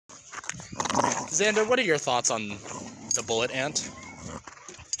Xander, what are your thoughts on the bullet ant?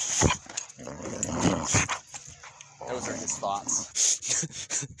 Those are his thoughts.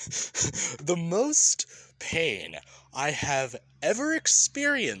 The most pain I have ever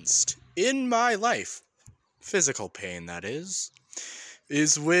experienced in my life, physical pain that is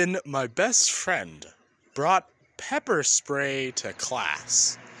when my best friend brought pepper spray to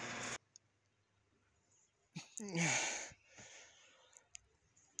class.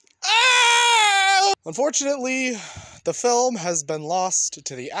 Unfortunately, the film has been lost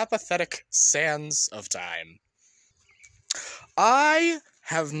to the apathetic sands of time. I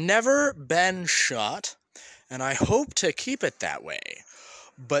have never been shot, and I hope to keep it that way.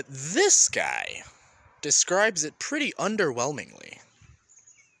 But this guy describes it pretty underwhelmingly.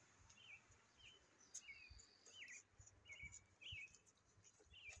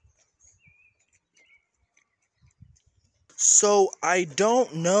 So I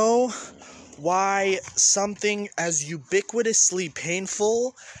don't know why something as ubiquitously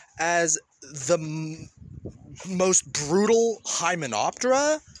painful as the most brutal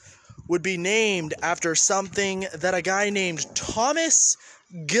Hymenoptera would be named after something that a guy named Thomas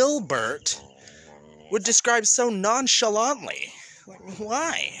Gilbert would describe so nonchalantly.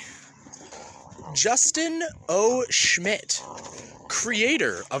 Why? Justin O. Schmidt,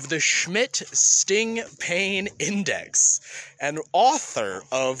 creator of the Schmidt Sting Pain Index and author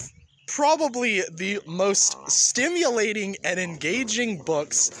of probably the most stimulating and engaging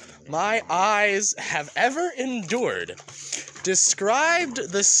books my eyes have ever endured,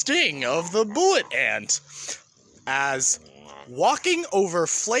 described the sting of the bullet ant as walking over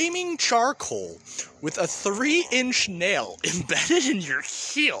flaming charcoal with a 3-inch nail embedded in your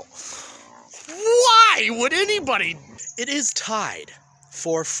heel. Why would anybody? It is tied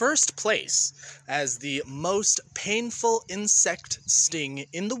for first place as the most painful insect sting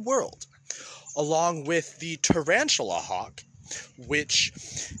in the world, along with the tarantula hawk, which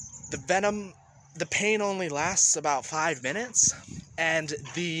the pain only lasts about 5 minutes, and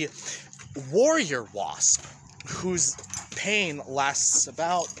the warrior wasp, whose pain lasts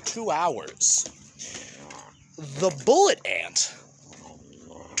about 2 hours. The bullet ant,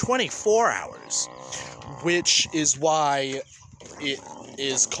 24 hours, which is why it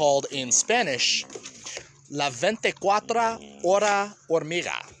is called in Spanish, La 24 hora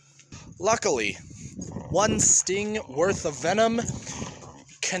hormiga. Luckily, one sting worth of venom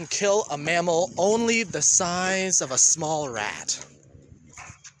can kill a mammal only the size of a small rat.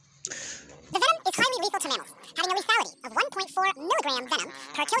 The venom is highly lethal to mammals, having a lethality of 1.4 milligram venom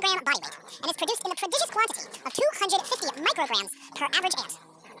per kilogram body weight, and is produced in the prodigious quantity of 250 micrograms per average ant.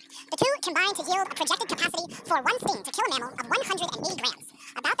 The two combine to yield a projected capacity for one sting to kill a mammal of 180 grams,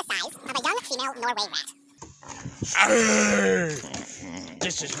 about the size of a young female Norway rat. Arrgh!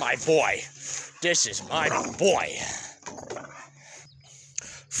 This is my boy. This is my boy.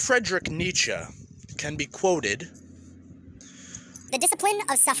 Friedrich Nietzsche can be quoted, "The discipline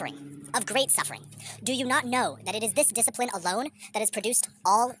of suffering, of great suffering. Do you not know that it is this discipline alone that has produced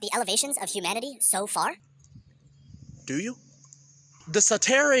all the elevations of humanity so far?" Do you? The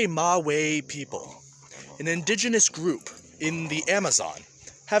Satere Mawe people, an indigenous group in the Amazon,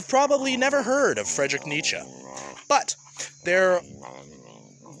 have probably never heard of Friedrich Nietzsche. But they're...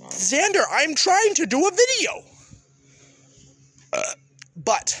 Xander, I'm trying to do a video!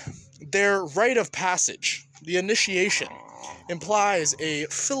 But their rite of passage, the initiation, implies a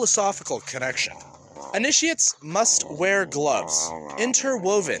philosophical connection. Initiates must wear gloves,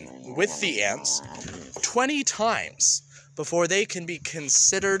 interwoven with the ants, 20 times before they can be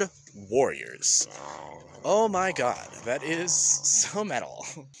considered warriors. Oh my god, that is so metal.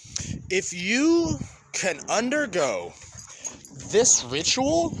 If you can undergo this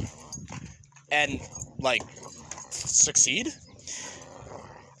ritual and, like, succeed,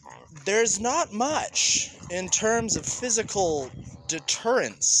 there's not much in terms of physical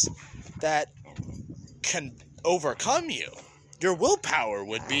deterrence that can overcome you. Your willpower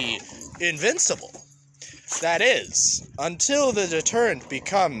would be invincible. That is, until the deterrent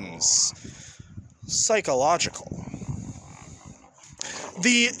becomes psychological.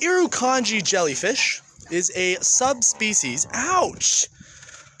 The Irukandji jellyfish is a subspecies,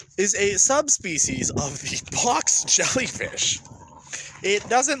 is a subspecies of the box jellyfish. It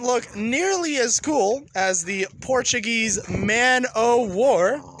doesn't look nearly as cool as the Portuguese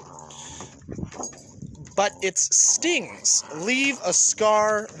man-o'-war, but its stings leave a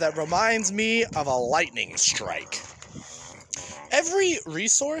scar that reminds me of a lightning strike. Every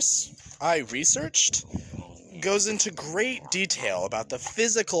resource I researched goes into great detail about the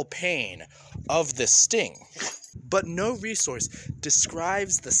physical pain of the sting, but no resource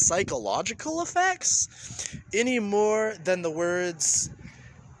describes the psychological effects any more than the words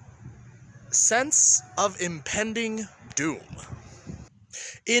sense of impending doom.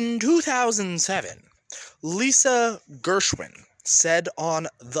 In 2007, Lisa Gershwin said on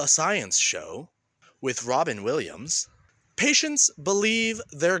The Science Show with Robin Williams, "Patients believe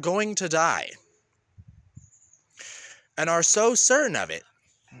they're going to die and are so certain of it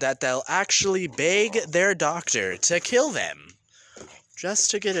that they'll actually beg their doctor to kill them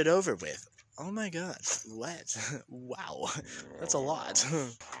just to get it over with." Oh my god, what? Wow, that's a lot.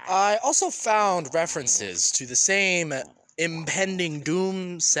 I also found references to the same impending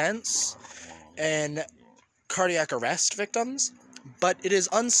doom sense in cardiac arrest victims, but it is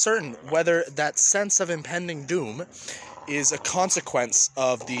uncertain whether that sense of impending doom is a consequence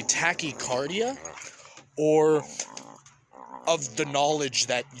of the tachycardia or of the knowledge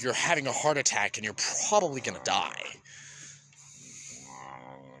that you're having a heart attack and you're probably gonna die.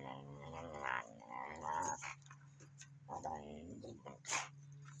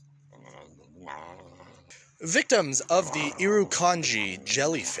 Victims of the Irukandji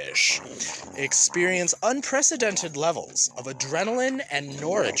Jellyfish experience unprecedented levels of adrenaline and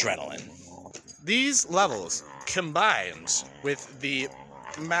noradrenaline. These levels, combined with the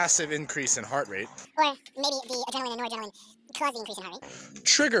massive increase in heart rate, Or maybe the adrenaline and noradrenaline cause the increase in heart rate,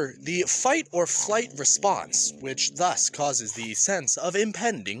 trigger the fight or flight response, which thus causes the sense of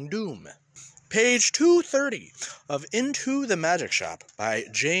impending doom. Page 230 of Into the Magic Shop by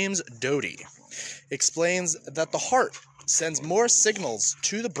James Doty explains that the heart sends more signals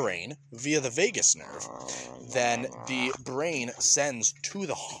to the brain via the vagus nerve than the brain sends to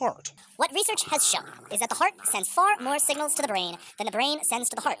the heart. What research has shown is that the heart sends far more signals to the brain than the brain sends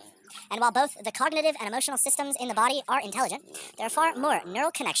to the heart. And while both the cognitive and emotional systems in the body are intelligent, there are far more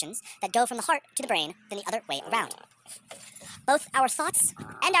neural connections that go from the heart to the brain than the other way around. Both our thoughts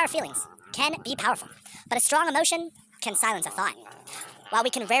and our feelings can be powerful, but a strong emotion can silence a thought. While we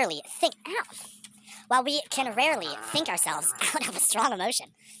can rarely think ourselves out of a strong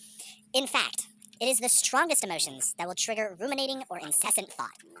emotion. In fact, it is the strongest emotions that will trigger ruminating or incessant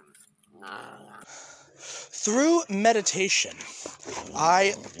thought. Through meditation,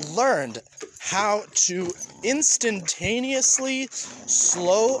 I learned how to instantaneously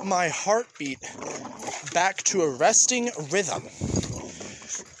slow my heartbeat back to a resting rhythm.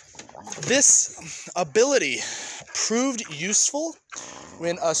 This ability proved useful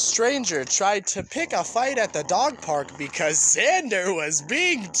when a stranger tried to pick a fight at the dog park because Xander was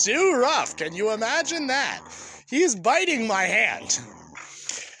being too rough. Can you imagine that? He's biting my hand.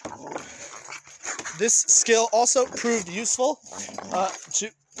 This skill also proved useful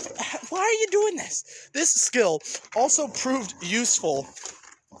Why are you doing this? This skill also proved useful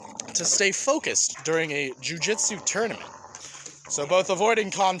to stay focused during a jiu-jitsu tournament. So both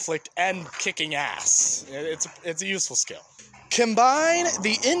avoiding conflict and kicking ass. It's a useful skill. Combine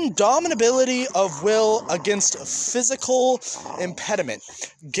the indomitability of will against physical impediment.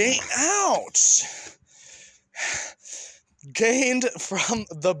 Gained from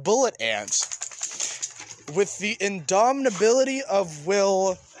the bullet ant with the indomitability of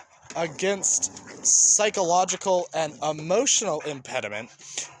will against psychological and emotional impediment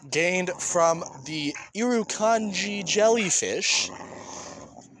gained from the Irukandji Jellyfish.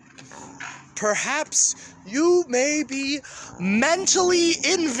 Perhaps you may be mentally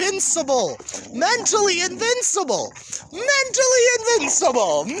invincible. Mentally invincible. Mentally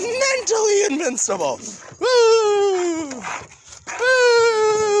invincible. Mentally invincible. Woo!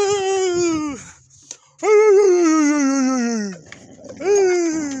 Woo!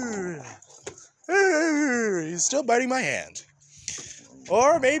 He's still biting my hand.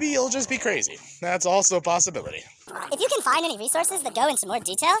 Or maybe you'll just be crazy. That's also a possibility. If you can find any resources that go into more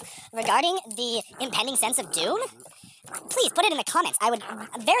detail regarding the impending sense of doom, please put it in the comments. I would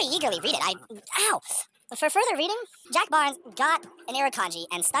very eagerly read it. Ow! For further reading, Jack Barnes got an Irukandji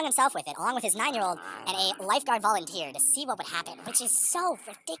and stung himself with it, along with his 9-year-old and a lifeguard volunteer to see what would happen, which is so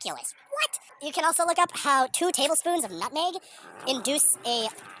ridiculous. What? You can also look up how 2 tablespoons of nutmeg induce a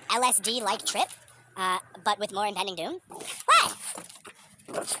LSD-like trip, but with more impending doom. What?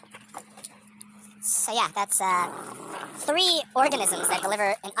 So yeah, that's 3 organisms that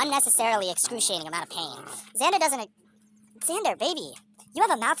deliver an unnecessarily excruciating amount of pain. Xander, baby, you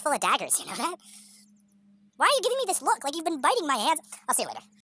have a mouthful of daggers, you know that? Why are you giving me this look like you've been biting my hands? I'll see you later.